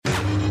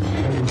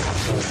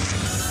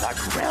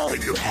all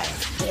you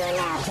have. You are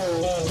now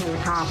tuned in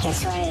to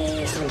Marcus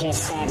Ray. So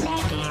just sit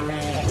back and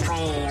ready to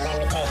play. Let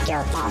me take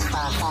your thoughts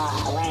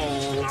far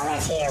away. Now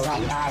let's hear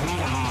what Darth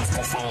Vader has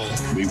to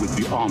say. We would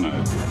be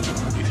honored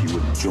if you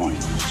would join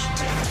us.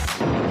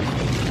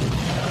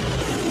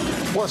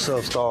 What's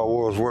up, Star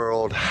Wars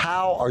world?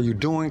 How are you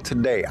doing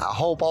today? I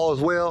hope all is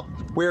well.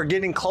 We are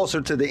getting closer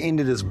to the end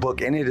of this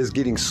book, and it is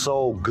getting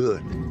so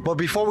good. But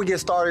before we get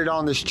started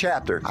on this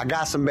chapter, I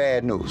got some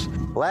bad news.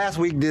 Last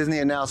week, Disney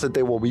announced that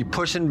they will be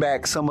pushing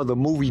back some of the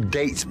movie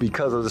dates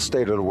because of the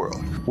state of the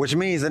world, which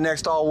means the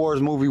next Star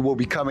Wars movie will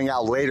be coming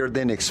out later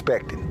than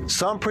expected.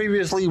 Some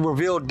previously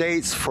revealed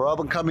dates for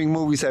up-and-coming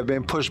movies have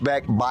been pushed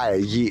back by a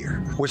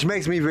year, which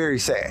makes me very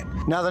sad.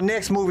 Now, the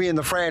next movie in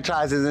the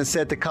franchise isn't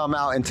set to come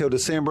out until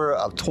December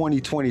of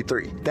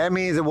 2023. That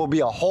means it will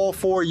be a whole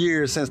 4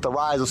 years since The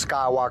Rise of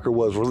Skywalker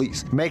was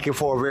released, making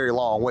for a very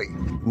long wait.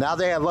 Now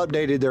they have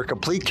updated their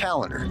complete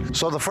calendar.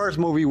 So the first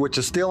movie, which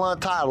is still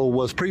untitled,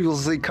 was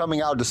previously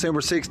coming out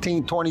December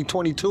 16,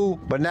 2022,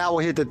 but now will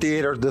hit the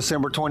theater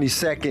December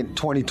 22nd,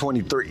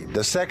 2023.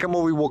 The second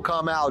movie will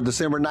come out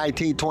December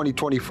 19,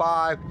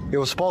 2025. It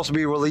was supposed to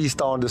be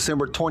released on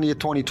December 20th,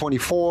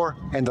 2024,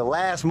 and the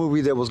last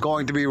movie that was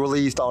going to be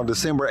released on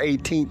December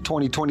 18,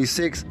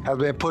 2026 has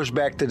been pushed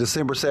back to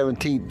December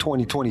 17,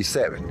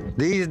 2027.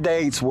 These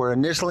dates were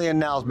initially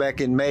announced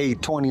back in May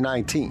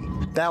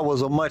 2019. That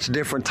was a much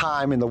different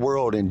time in the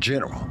world in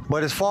general.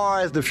 But as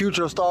far as the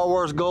future of Star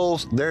Wars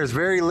goes, there's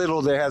very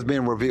little that has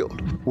been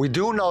revealed. We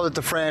do know that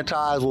the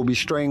franchise will be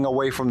straying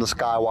away from the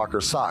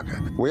Skywalker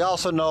saga. We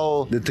also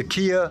know that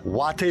Taika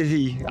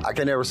Waititi, I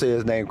can never say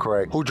his name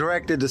correct, who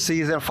directed the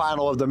season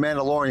final of The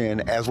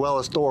Mandalorian as well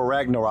as Thor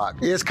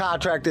Ragnarok, is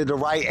contracted to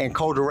write and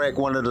co-direct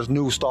one of the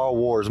new Star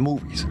Wars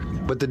movies.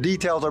 But the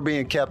details are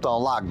being kept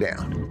on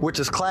lockdown, which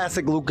is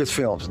classic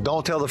Lucasfilms.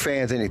 Don't tell the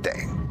fans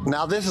anything.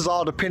 Now, this is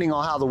all depending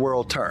on how the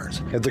world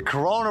turns. If the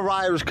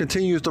coronavirus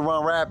continues to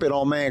run rapid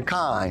on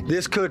mankind,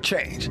 this could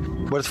change.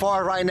 But as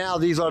far as right now,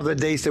 these are the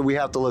dates that we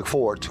have to look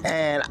forward to.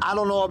 And I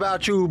don't know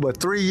about you, but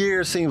 3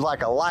 years seems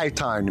like a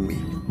lifetime to me.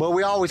 But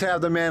we always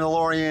have The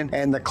Mandalorian,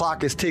 and the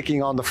clock is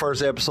ticking on the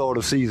first episode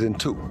of Season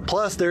 2.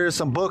 Plus, there is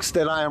some books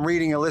that I am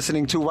reading and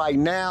listening to right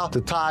now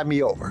to tide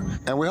me over.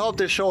 And we hope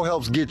this show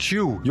helps get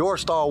you your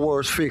Star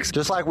Wars fix,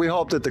 just like we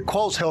hope that the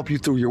quotes help you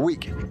through your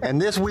week.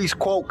 And this week's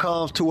quote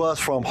comes to us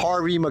from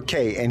Harvey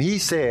McKay, and he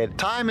said,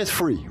 "Time is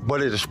free,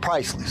 but it is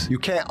priceless. You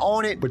can't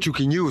own it, but you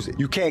can use it.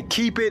 You can't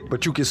keep it,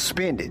 but you can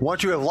spend it.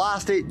 Once you have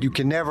lost it, you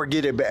can never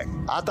get it back."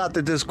 I thought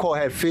that this quote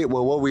had fit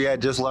with what we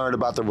had just learned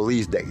about the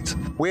release dates.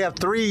 We have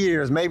 3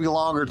 years, maybe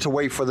longer, to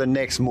wait for the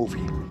next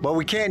movie. But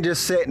we can't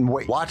just sit and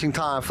wait, watching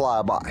time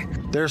fly by.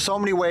 There are so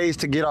many ways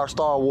to get our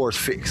Star Wars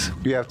fix.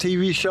 You have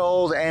TV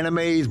shows,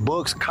 animes,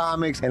 books,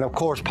 comics, and of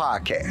course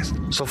podcasts.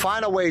 So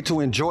find a way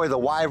to enjoy the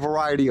wide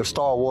variety of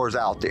Star Wars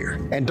out there.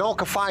 And don't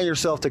confine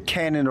yourself to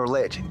canon or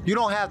legend. You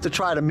don't have to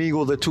try to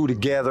mingle the two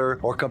together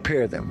or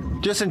compare them.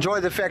 Just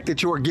enjoy the fact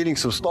that you are getting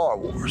some Star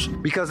Wars,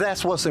 because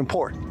that's what's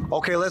important.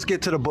 Okay, let's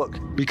get to the book,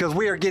 because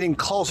we are getting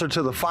closer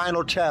to the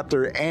final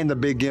chapter and the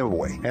big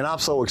giveaway, and I'm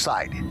so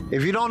excited.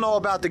 If you don't know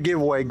about the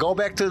giveaway, go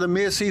back to the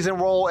mid-season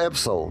roll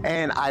episode,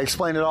 and I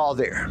explain it all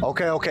there.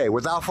 Okay,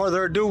 without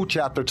further ado,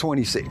 chapter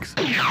 26.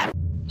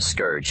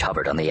 Scourge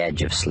hovered on the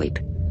edge of sleep.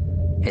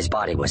 His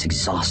body was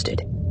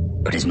exhausted,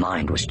 but his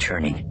mind was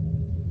churning.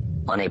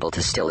 Unable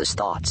to still his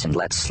thoughts and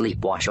let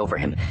sleep wash over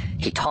him,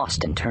 he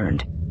tossed and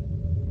turned.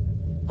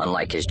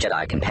 Unlike his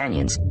Jedi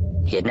companions,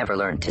 he had never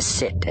learned to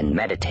sit and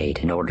meditate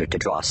in order to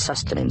draw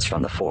sustenance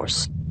from the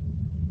Force.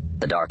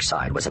 The dark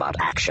side was about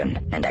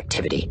action and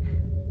activity,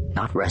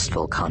 not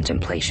restful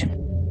contemplation.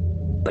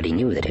 But he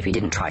knew that if he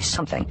didn't try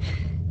something,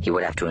 he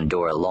would have to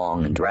endure a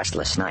long and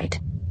restless night.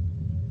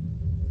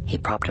 He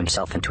propped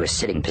himself into a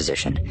sitting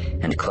position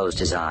and closed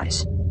his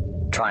eyes,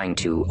 trying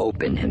to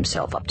open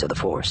himself up to the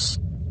Force.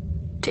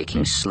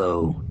 Taking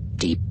slow,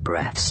 deep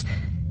breaths,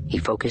 he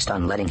focused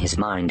on letting his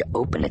mind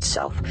open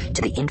itself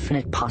to the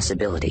infinite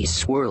possibilities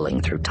swirling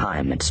through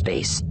time and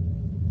space.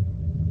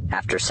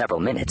 After several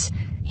minutes,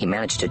 he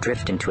managed to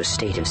drift into a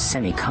state of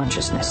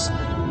semi-consciousness.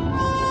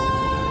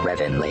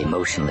 Revan lay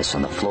motionless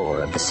on the floor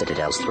of the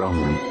Citadel's throne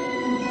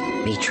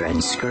room. Mitra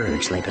and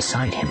Scourge lay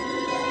beside him,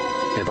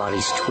 their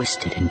bodies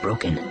twisted and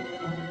broken,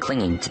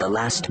 clinging to the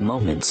last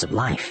moments of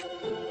life.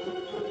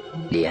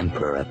 The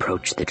Emperor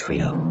approached the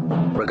trio,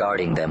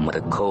 regarding them with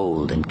a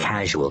cold and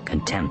casual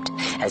contempt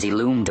as he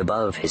loomed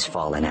above his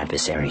fallen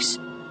adversaries.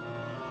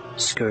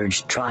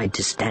 Scourge tried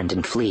to stand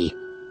and flee,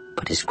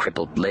 but his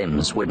crippled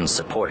limbs wouldn't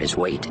support his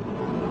weight.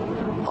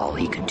 All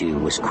he could do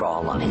was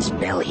crawl on his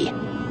belly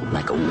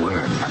like a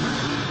worm.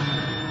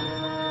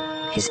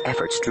 His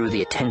efforts drew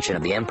the attention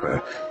of the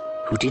Emperor,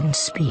 who didn't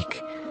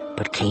speak,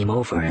 but came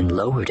over and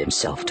lowered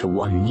himself to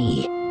one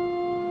knee.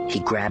 He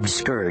grabbed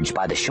Scourge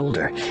by the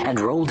shoulder and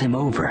rolled him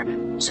over,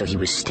 so he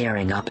was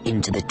staring up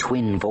into the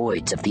twin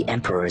voids of the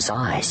Emperor's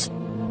eyes.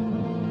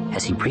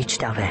 As he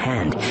reached out a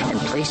hand and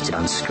placed it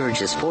on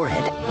Scourge's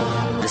forehead,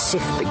 the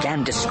Sith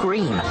began to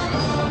scream.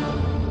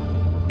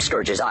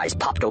 Scourge's eyes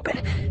popped open,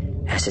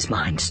 as his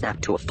mind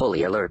snapped to a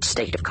fully alert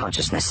state of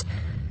consciousness.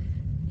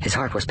 His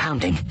heart was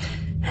pounding,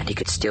 and he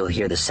could still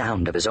hear the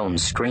sound of his own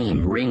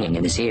scream ringing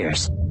in his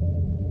ears.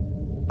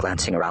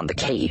 Glancing around the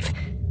cave,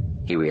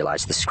 he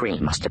realized the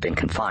scream must have been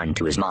confined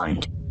to his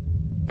mind.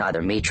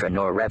 Neither Mitra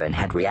nor Revan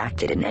had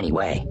reacted in any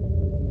way.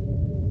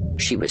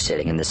 She was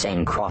sitting in the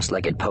same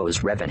cross-legged pose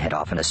Revan had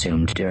often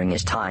assumed during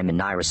his time in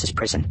Nyrus's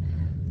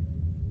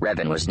prison.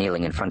 Revan was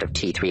kneeling in front of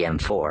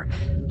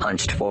T3M4,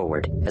 hunched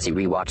forward as he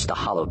rewatched the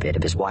hollow bit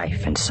of his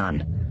wife and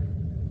son.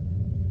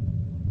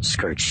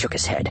 Scourge shook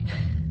his head,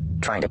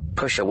 trying to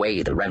push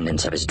away the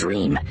remnants of his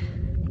dream,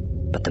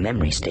 but the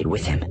memory stayed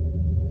with him,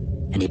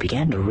 and he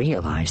began to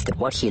realize that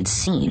what he had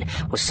seen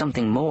was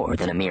something more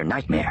than a mere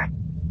nightmare.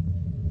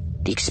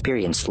 The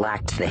experience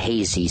lacked the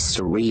hazy,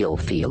 surreal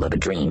feel of a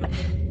dream.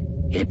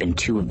 It had been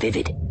too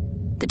vivid,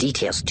 the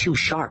details too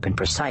sharp and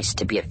precise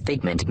to be a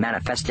figment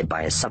manifested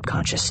by his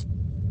subconscious.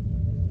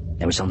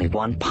 There was only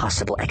one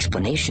possible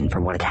explanation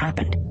for what had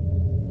happened.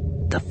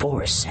 The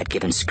Force had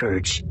given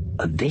Scourge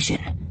a vision.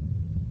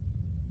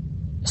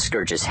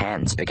 Scourge's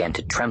hands began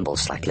to tremble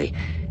slightly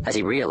as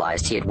he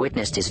realized he had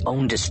witnessed his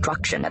own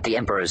destruction at the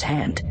Emperor's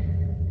hand.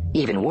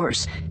 Even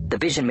worse, the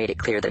vision made it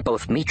clear that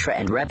both Mitra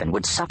and Revan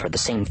would suffer the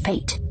same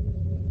fate.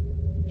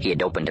 He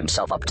had opened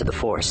himself up to the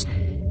Force,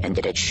 and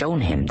it had shown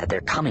him that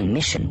their coming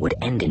mission would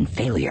end in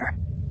failure.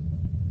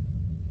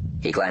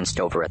 He glanced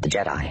over at the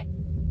Jedi,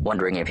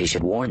 wondering if he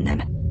should warn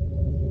them.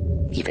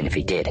 Even if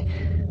he did,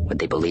 would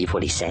they believe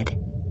what he said?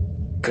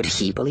 Could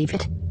he believe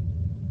it?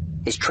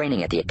 His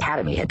training at the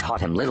Academy had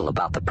taught him little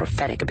about the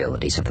prophetic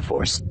abilities of the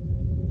Force.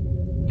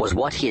 Was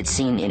what he had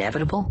seen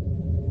inevitable,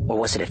 or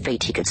was it a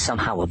fate he could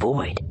somehow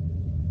avoid?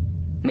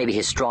 Maybe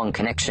his strong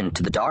connection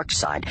to the dark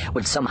side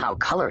would somehow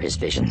color his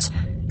visions,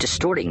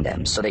 distorting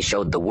them so they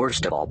showed the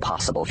worst of all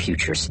possible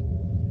futures.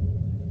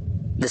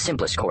 The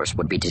simplest course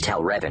would be to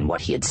tell Revan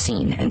what he had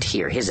seen and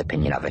hear his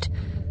opinion of it.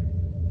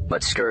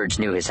 But Scourge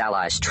knew his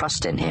allies'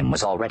 trust in him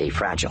was already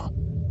fragile.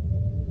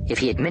 If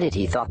he admitted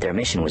he thought their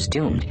mission was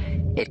doomed,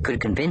 it could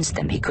convince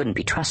them he couldn't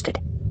be trusted.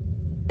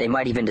 They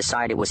might even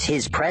decide it was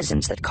his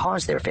presence that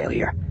caused their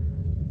failure.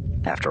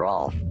 After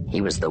all,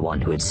 he was the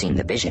one who had seen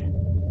the vision.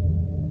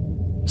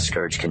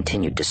 Scourge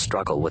continued to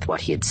struggle with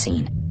what he had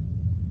seen,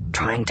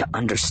 trying to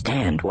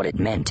understand what it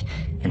meant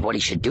and what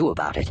he should do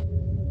about it.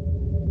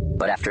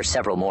 But after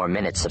several more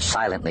minutes of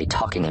silently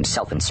talking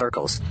himself in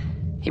circles,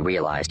 he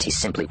realized he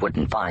simply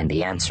wouldn't find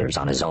the answers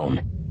on his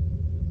own.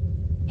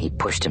 He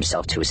pushed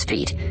himself to his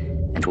feet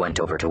and went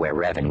over to where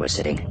Revan was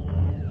sitting.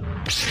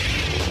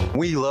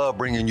 We love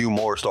bringing you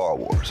more Star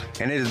Wars,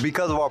 and it is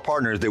because of our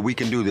partners that we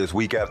can do this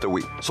week after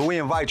week. So we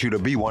invite you to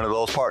be one of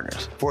those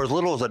partners. For as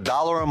little as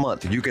 $1 a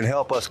month, you can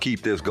help us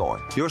keep this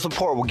going. Your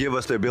support will give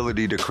us the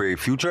ability to create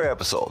future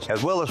episodes,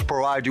 as well as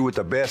provide you with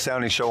the best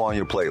sounding show on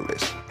your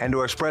playlist. And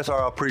to express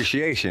our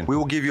appreciation, we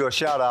will give you a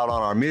shout out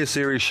on our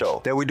mid-series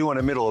show that we do in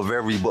the middle of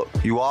every book.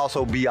 You will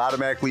also be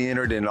automatically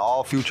entered in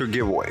all future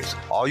giveaways.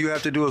 All you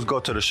have to do is go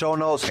to the show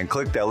notes and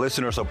click that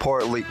listener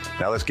support link.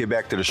 Now let's get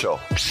back to the show.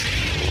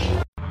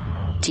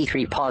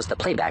 T3 paused the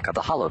playback of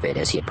the holovid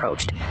as he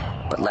approached,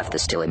 but left the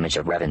still image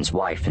of Revan's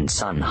wife and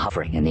son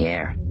hovering in the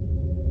air.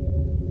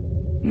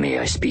 "May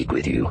I speak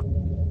with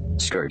you?"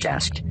 Scourge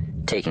asked,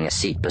 taking a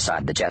seat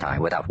beside the Jedi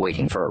without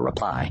waiting for a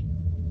reply.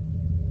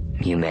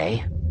 "You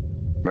may,"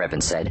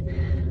 Revan said,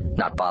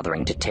 not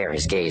bothering to tear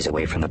his gaze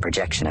away from the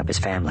projection of his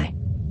family.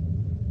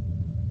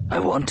 "I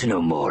want to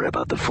know more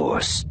about the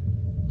Force,"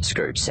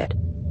 Scourge said.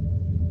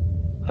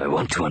 "I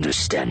want to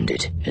understand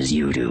it as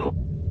you do."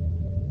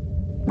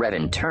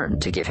 Revan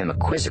turned to give him a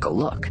quizzical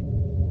look.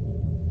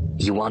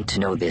 "You want to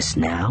know this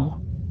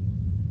now?"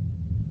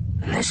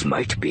 "This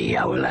might be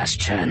our last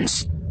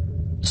chance,"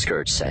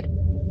 Scourge said.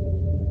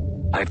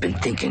 "I've been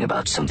thinking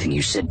about something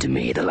you said to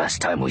me the last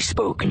time we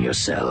spoke in your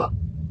cell."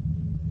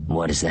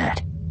 "What is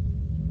that?"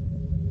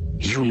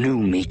 "You knew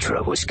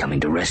Mitra was coming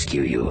to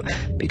rescue you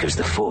because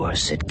the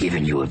Force had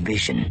given you a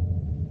vision."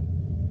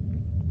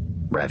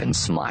 Revan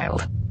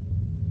smiled.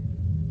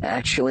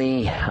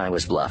 "Actually, I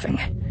was bluffing.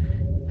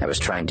 I was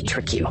trying to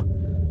trick you.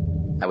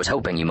 I was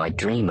hoping you might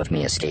dream of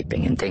me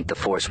escaping and think the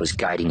Force was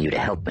guiding you to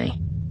help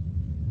me."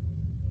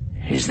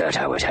 "Is that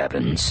how it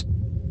happens?"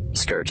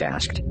 Scourge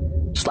asked,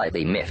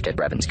 slightly miffed at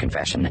Revan's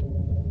confession.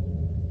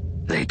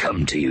 "They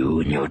come to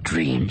you in your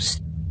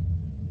dreams?"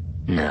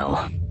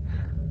 "No.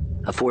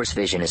 A Force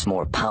vision is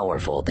more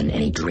powerful than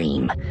any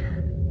dream.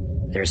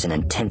 There's an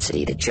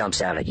intensity that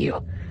jumps out at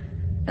you,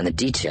 and the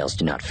details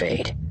do not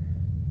fade.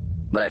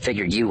 But I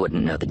figured you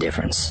wouldn't know the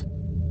difference."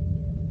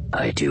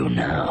 "I do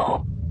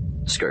now,"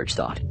 Scourge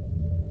thought.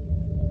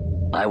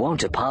 "I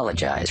won't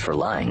apologize for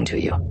lying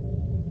to you,"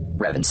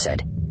 Revan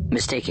said,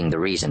 mistaking the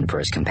reason for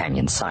his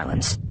companion's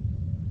silence.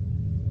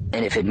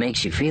 "And if it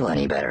makes you feel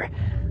any better,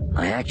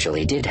 I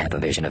actually did have a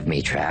vision of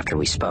Mitra after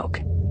we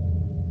spoke."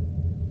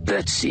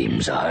 "That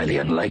seems a highly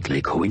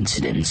unlikely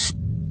coincidence,"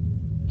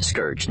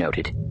 Scourge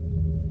noted.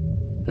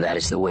 "That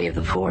is the way of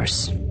the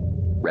Force,"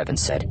 Revan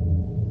said.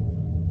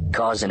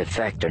 "Cause and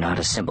effect are not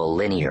a simple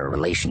linear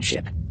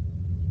relationship.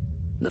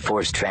 The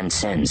Force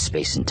transcends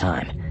space and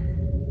time,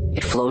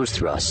 It flows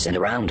through us and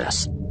around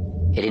us.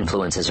 It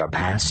influences our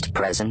past,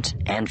 present,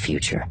 and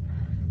future.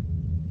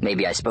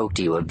 Maybe I spoke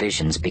to you of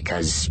visions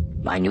because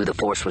I knew the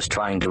Force was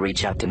trying to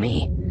reach out to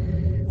me.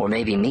 Or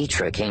maybe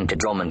Mitra came to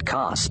Dromund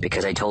Kaas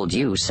because I told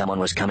you someone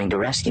was coming to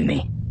rescue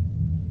me.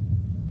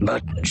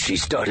 But she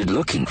started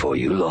looking for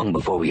you long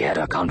before we had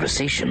our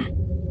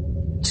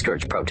conversation,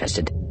 Scourge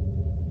protested.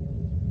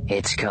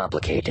 It's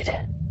complicated,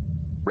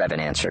 Revan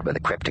answered with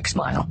a cryptic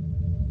smile.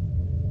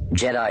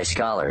 Jedi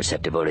scholars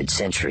have devoted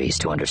centuries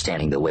to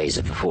understanding the ways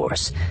of the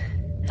Force,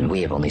 and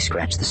we have only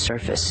scratched the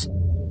surface.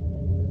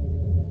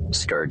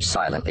 Scourge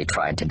silently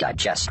tried to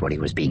digest what he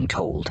was being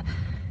told.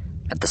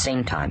 At the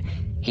same time,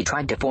 he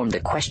tried to form the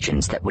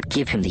questions that would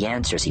give him the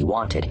answers he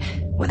wanted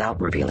without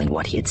revealing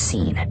what he had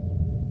seen.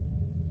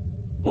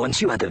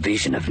 Once you had the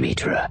vision of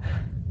Mitra,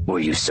 were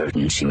you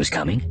certain she was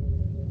coming?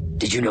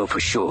 Did you know for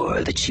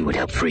sure that she would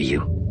help free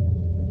you?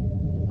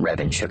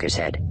 Revan shook his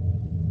head.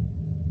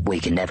 We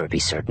can never be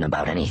certain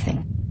about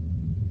anything.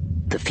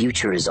 The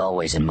future is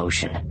always in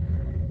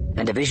motion,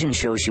 and a vision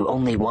shows you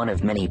only one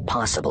of many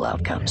possible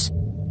outcomes.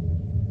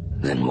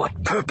 Then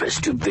what purpose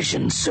do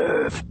visions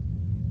serve?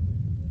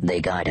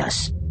 They guide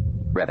us,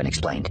 Revan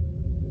explained.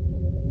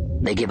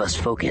 They give us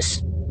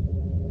focus.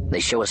 They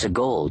show us a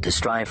goal to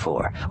strive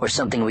for, or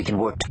something we can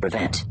work to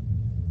prevent.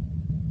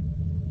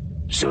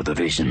 So the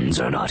visions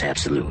are not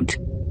absolute?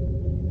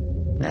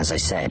 As I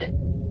said,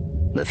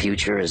 the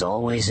future is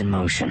always in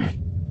motion.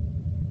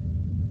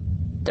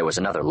 There was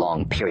another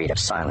long period of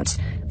silence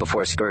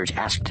before Scourge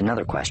asked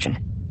another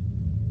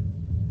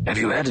question. Have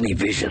you had any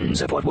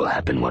visions of what will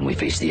happen when we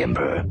face the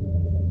Emperor?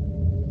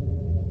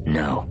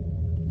 No,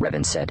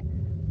 Revan said.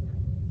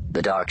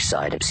 The dark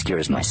side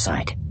obscures my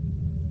sight.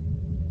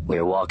 We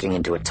are walking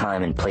into a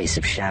time and place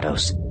of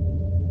shadows,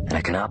 and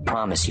I cannot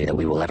promise you that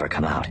we will ever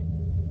come out.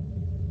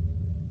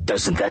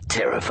 Doesn't that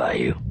terrify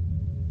you?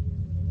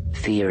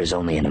 Fear is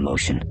only an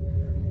emotion,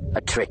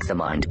 a trick the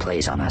mind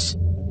plays on us.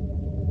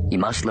 You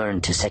must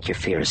learn to set your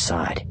fear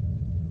aside.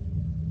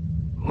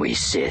 We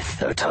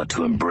Sith are taught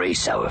to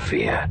embrace our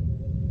fear,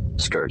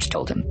 Scourge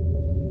told him.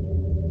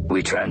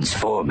 We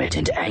transform it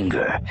into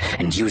anger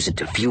and use it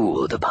to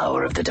fuel the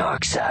power of the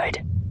dark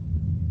side.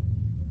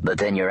 But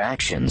then your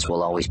actions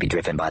will always be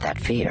driven by that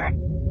fear,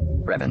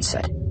 Revan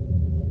said.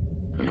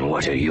 And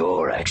what are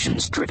your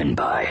actions driven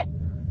by?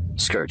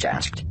 Scourge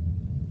asked.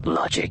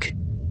 Logic?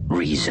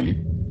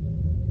 Reason?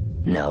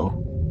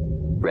 No,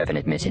 Revan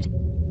admitted.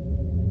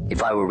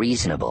 If I were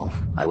reasonable,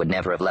 I would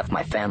never have left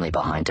my family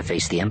behind to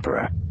face the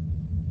Emperor.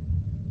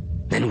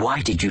 Then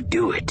why did you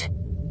do it?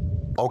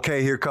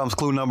 Okay, here comes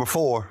clue number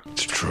 4.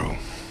 It's true.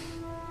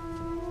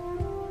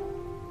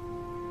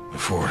 The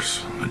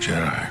Force, the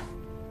Jedi.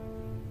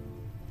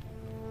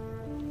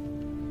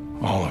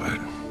 All of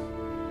it.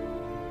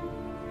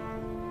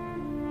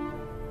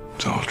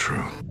 It's all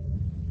true.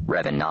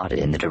 Revan nodded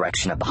in the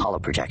direction of the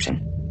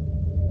holoprojection.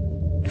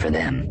 For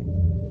them,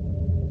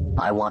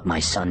 I want my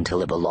son to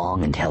live a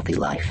long and healthy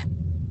life.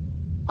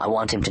 I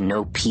want him to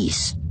know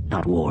peace,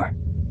 not war.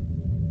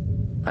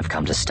 I've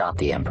come to stop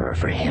the Emperor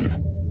for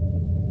him.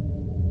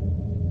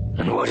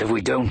 And what if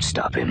we don't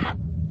stop him?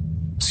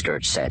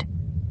 Scourge said,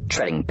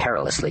 treading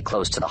perilously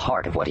close to the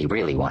heart of what he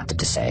really wanted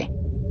to say.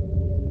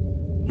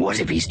 What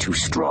if he's too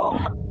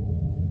strong?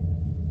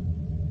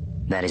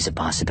 That is a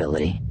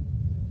possibility,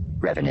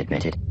 Revan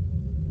admitted.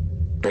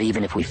 But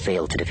even if we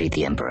fail to defeat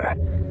the Emperor,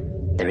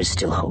 there is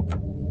still hope.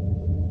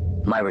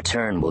 My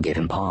return will give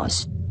him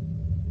pause.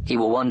 He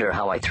will wonder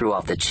how I threw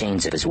off the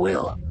chains of his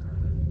will.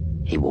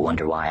 He will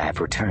wonder why I have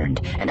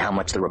returned, and how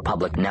much the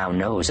Republic now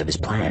knows of his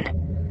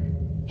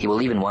plan. He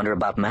will even wonder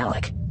about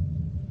Malak.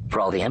 For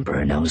all the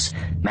Emperor knows,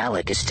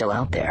 Malak is still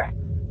out there,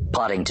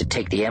 plotting to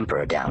take the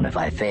Emperor down if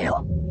I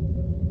fail.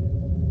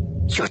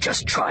 You're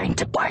just trying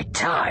to buy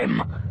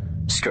time,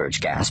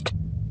 Scourge gasped.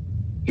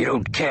 You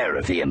don't care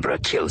if the Emperor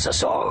kills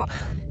us all.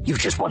 You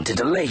just want to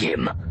delay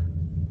him.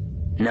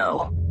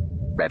 No,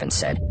 Revan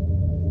said.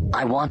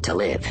 I want to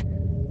live.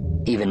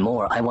 Even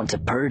more, I want to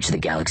purge the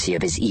galaxy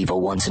of his evil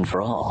once and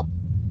for all.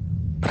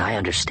 But I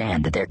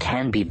understand that there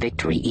can be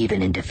victory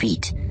even in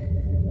defeat.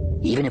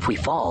 Even if we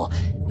fall,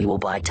 we will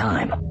buy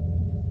time.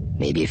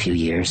 Maybe a few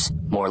years,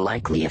 more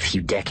likely a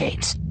few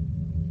decades.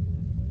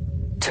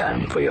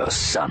 Time for your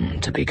son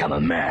to become a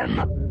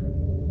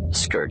man,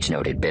 Scourge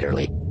noted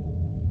bitterly.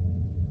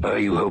 Are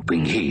you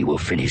hoping he will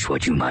finish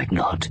what you might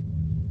not?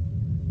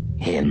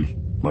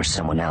 Him, or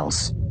someone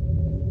else,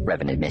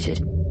 Revan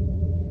admitted.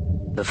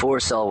 The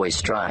Force always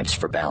strives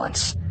for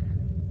balance.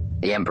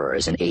 The Emperor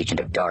is an agent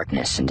of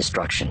darkness and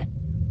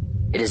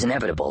destruction. It is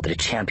inevitable that a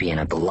champion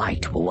of the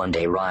light will one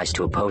day rise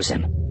to oppose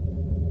him.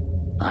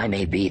 I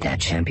may be that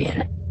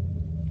champion.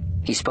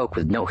 He spoke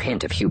with no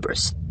hint of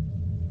hubris.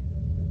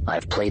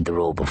 I've played the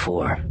role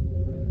before.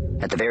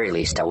 At the very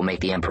least, I will make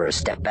the Emperor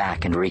step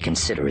back and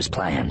reconsider his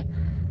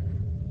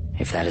plan.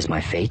 If that is my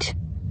fate,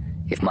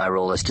 if my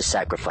role is to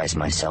sacrifice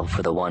myself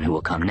for the one who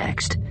will come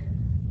next,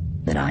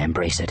 then I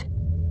embrace it.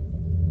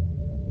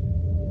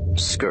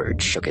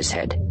 Scourge shook his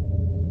head.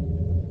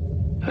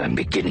 I'm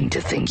beginning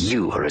to think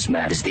you are as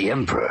mad as the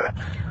Emperor.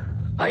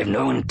 I have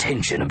no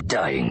intention of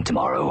dying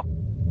tomorrow.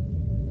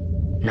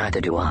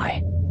 Neither do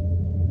I.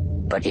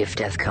 But if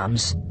death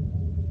comes,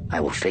 I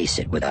will face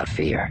it without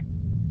fear.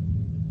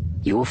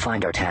 You will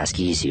find our task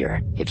easier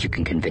if you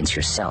can convince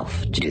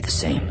yourself to do the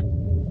same,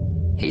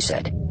 he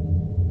said,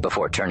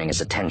 before turning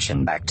his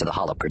attention back to the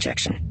holo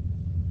projection.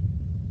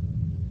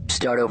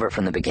 Start over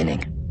from the beginning,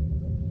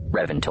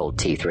 Revan told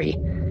T3,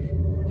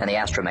 and the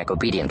astromech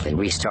obediently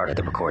restarted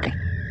the recording.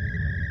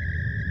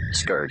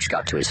 Scourge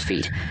got to his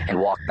feet and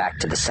walked back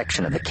to the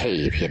section of the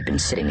cave he had been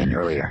sitting in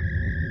earlier.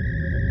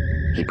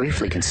 He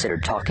briefly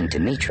considered talking to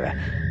Mitra,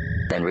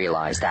 then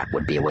realized that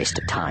would be a waste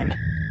of time.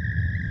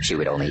 She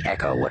would only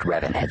echo what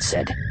Revan had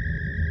said.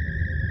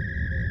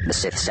 The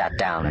Sith sat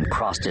down and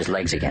crossed his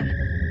legs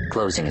again,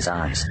 closing his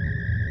eyes.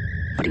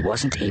 But he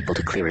wasn't able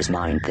to clear his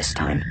mind this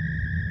time.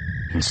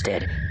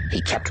 Instead, he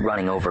kept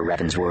running over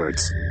Revan's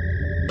words,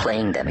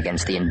 playing them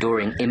against the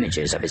enduring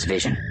images of his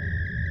vision,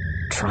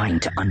 trying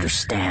to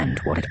understand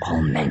what it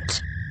all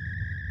meant.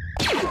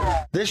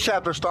 This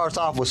chapter starts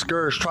off with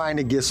Scourge trying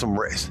to get some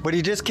rest, but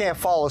he just can't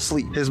fall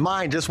asleep. His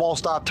mind just won't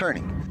stop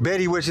turning.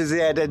 Betty wishes he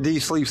had that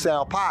Deep Sleep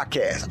Sound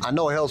podcast. I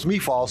know it helps me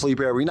fall asleep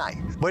every night.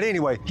 But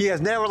anyway, he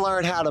has never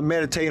learned how to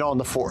meditate on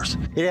the Force.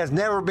 It has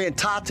never been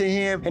taught to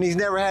him, and he's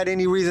never had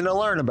any reason to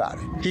learn about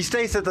it. He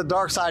states that the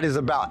dark side is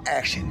about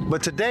action,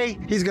 but today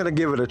he's going to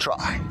give it a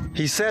try.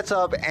 He sets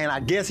up, and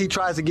I guess he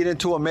tries to get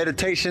into a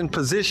meditation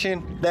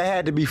position. That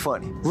had to be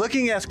funny.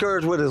 Looking at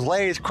Scourge with his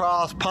legs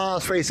crossed,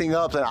 palms facing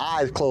up, and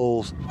eyes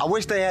closed, I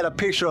wish they had a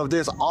picture of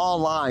this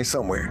online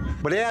somewhere.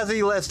 But as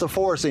he lets the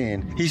Force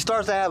in, he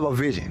starts to have a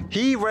vision.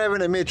 He,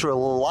 Revan, and Mitra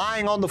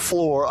lying on the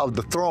floor of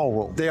the throne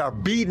room. They are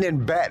beaten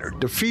and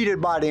battered,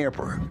 defeated by the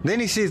Emperor. Then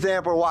he sees the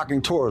Emperor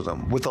walking towards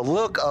them with a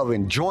look of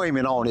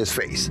enjoyment on his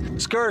face.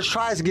 Scourge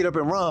tries to get up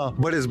and run,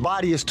 but his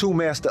body is too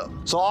messed up.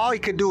 So all he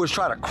could do is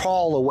try to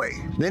crawl away.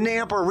 Then the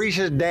Emperor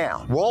reaches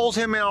down, rolls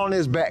him in on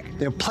his back,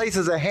 then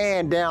places a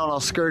hand down on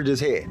Scourge's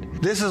head.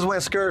 This is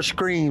when Scourge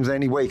screams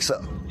and he wakes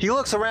up. He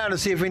looks around to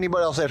see if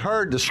anybody else had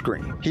heard the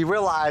scream. He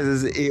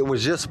realizes it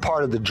was just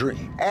part of the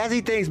dream. As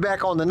he thinks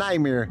back on the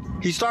nightmare,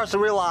 he starts to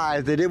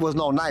realize that it was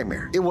no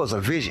nightmare. It was a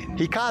vision.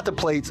 He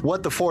contemplates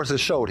what the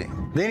Forces showed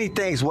him. Then he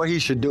thinks what he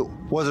should do.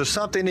 Was there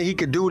something that he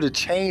could do to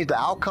change the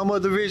outcome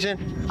of the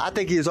vision? I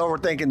think he is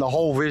overthinking the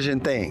whole vision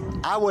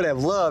thing. I would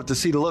have loved to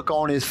see the look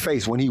on his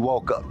face when he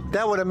woke up.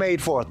 That would have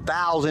made for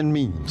 1,000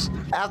 memes.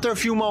 After a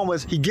few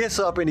moments, he gets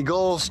up and he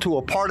goes to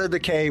a part of the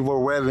cave where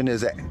Revan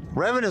is at.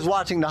 Revan is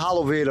watching the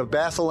holovid of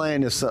Basilan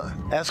and his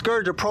son. As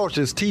Scourge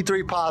approaches,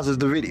 T3 pauses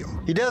the video.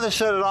 He doesn't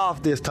shut it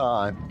off this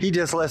time, he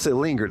just lets it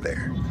linger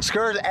there.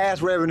 Scourge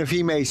asks Revan if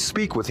he may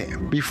speak with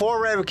him.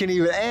 Before Revan can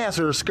even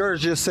answer,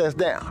 Scourge just sits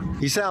down.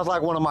 He sounds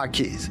like one of my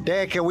kids.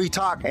 Dad, can we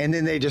talk? And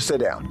then they just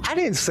sit down. I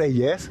didn't say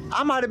yes.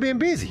 I might have been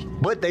busy.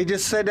 But they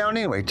just sat down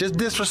anyway, just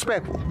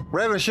disrespectful.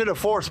 Revan should have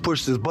force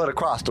pushed his butt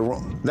across the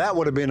room. That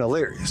would have been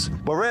hilarious.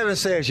 But Revan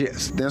says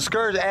yes. Then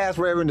Scourge asks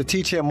Revan to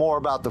teach him more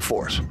about the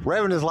Force.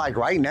 Revan is like,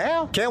 right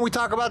now? Can't we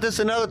talk about this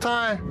another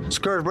time?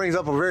 Scourge brings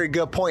up a very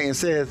good point and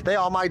says they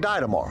all might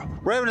die tomorrow.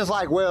 Revan is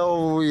like,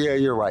 well, yeah,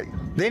 you're right.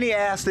 Then he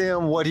asks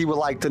them what he would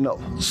like to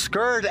know.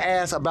 Scourge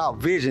asks about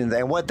visions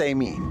and what they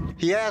mean.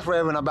 He asked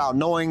Revan about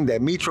knowing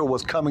that Mitra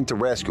was coming to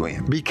rescue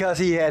him because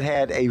he had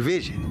had a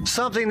vision.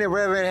 Something that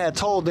Revan had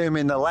told them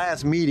in the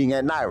last meeting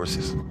at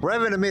Nyrus's.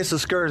 Revan admits to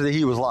Scourge that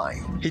he was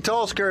lying. He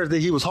told Scourge that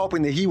he was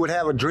hoping that he would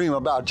have a dream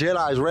about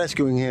Jedi's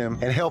rescuing him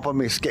and help him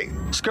escape.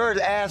 Scourge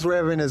asks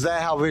Revan, is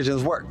that how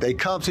visions work? They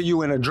come to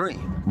you in a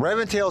dream.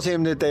 Revan tells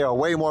him that they are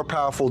way more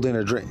powerful than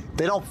a dream.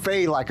 They don't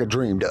fade like a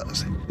dream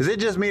does. Is it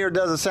just me or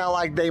does it sound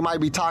like they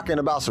might be talking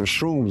about some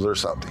shrooms or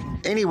something?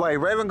 Anyway,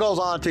 Revan goes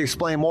on to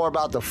explain more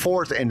about the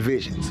Force and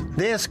visions.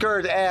 Then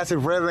Scourge asks if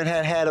Revan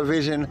had had a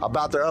vision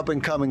about their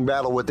up-and-coming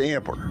battle with the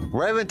Emperor.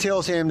 Revan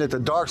tells him that the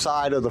dark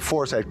side of the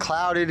Force had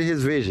clouded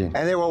his vision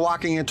and they were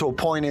walking into a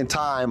point in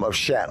time of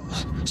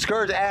shadows.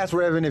 Scourge asks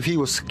Revan if he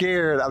was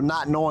scared of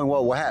not knowing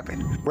what would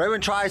happen.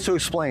 Revan tries to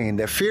explain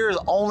that fear is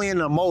only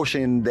an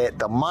emotion that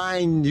the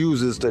mind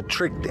uses to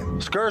trick them.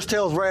 Scourge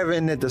tells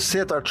Revan that the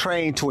Sith are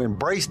trained to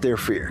embrace their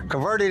fear,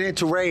 convert it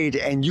into rage,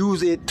 and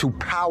use it to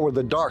power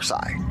the dark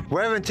side.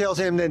 Revan tells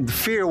him that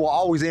fear will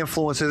always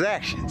influence his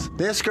actions.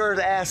 Then Scourge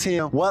asks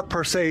him what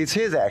pervades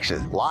his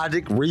actions,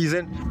 logic,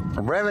 reason.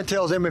 Revan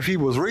tells him if he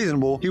was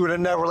reasonable, he would have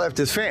never left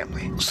his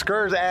family.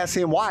 Scourge asks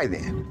him why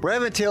then.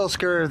 Revan tells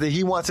Scourge that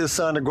he wants his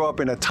son to grow up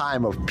in a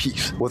time of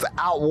peace,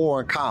 without war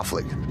and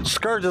conflict.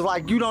 Scourge is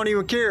like, you don't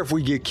even care if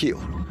we get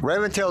killed.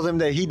 Revan tells him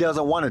that he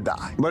doesn't want to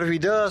die, but if he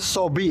does,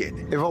 so be it.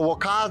 If it will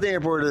cause the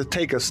Emperor to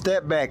take a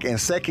step back and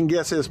second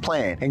guess his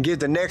plan and give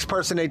the next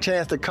person a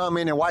chance to come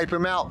in and wipe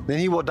him out, then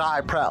he will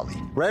die proudly.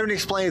 Revan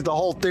explains the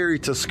whole theory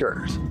to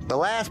Scourge. The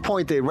last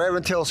point that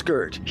Revan tells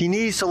Scourge, he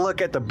needs to look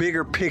at the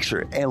bigger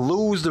picture and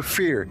lose the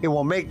fear. It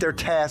will make their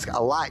task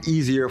a lot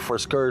easier for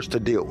Scourge to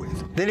deal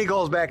with. Then he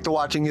goes back to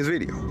watching his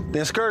video.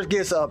 Then Scourge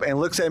gets up and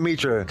looks at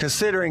Mitra,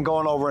 considering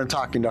going over and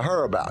talking to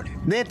her about it.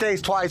 Then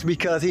thinks twice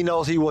because he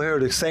knows he will hear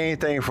the same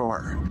thing came from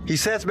her. He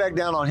sets back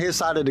down on his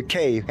side of the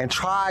cave and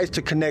tries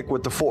to connect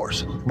with the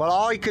Force. But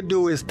all he could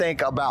do is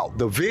think about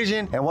the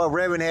vision and what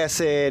Revan had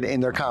said in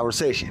their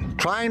conversation,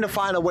 trying to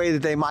find a way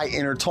that they might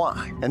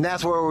intertwine. And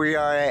that's where we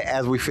are at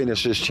as we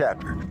finish this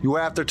chapter. You will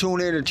have to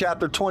tune in to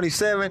chapter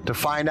 27 to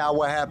find out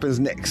what happens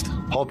next.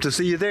 Hope to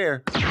see you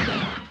there.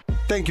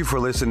 Thank you for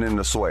listening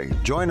to Sway.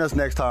 Join us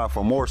next time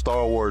for more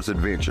Star Wars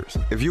adventures.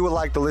 If you would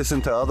like to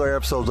listen to other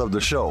episodes of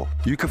the show,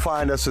 you can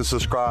find us and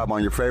subscribe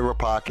on your favorite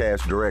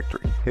podcast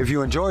directory. If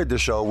you enjoyed the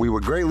show, we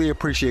would greatly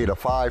appreciate a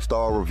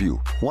 5-star review.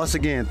 Once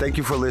again, thank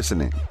you for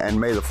listening, and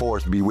may the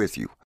Force be with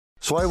you.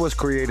 Sway was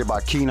created by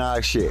Keen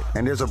Eye Shit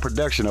and is a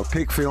production of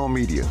Pick Film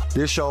Media.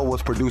 This show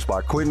was produced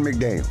by Quentin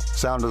McDaniel,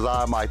 sound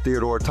design by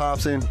Theodore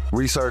Thompson,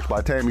 research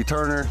by Tammy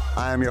Turner.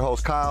 I am your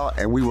host, Kyle,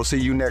 and we will see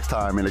you next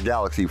time in a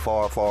galaxy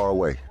far, far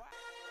away.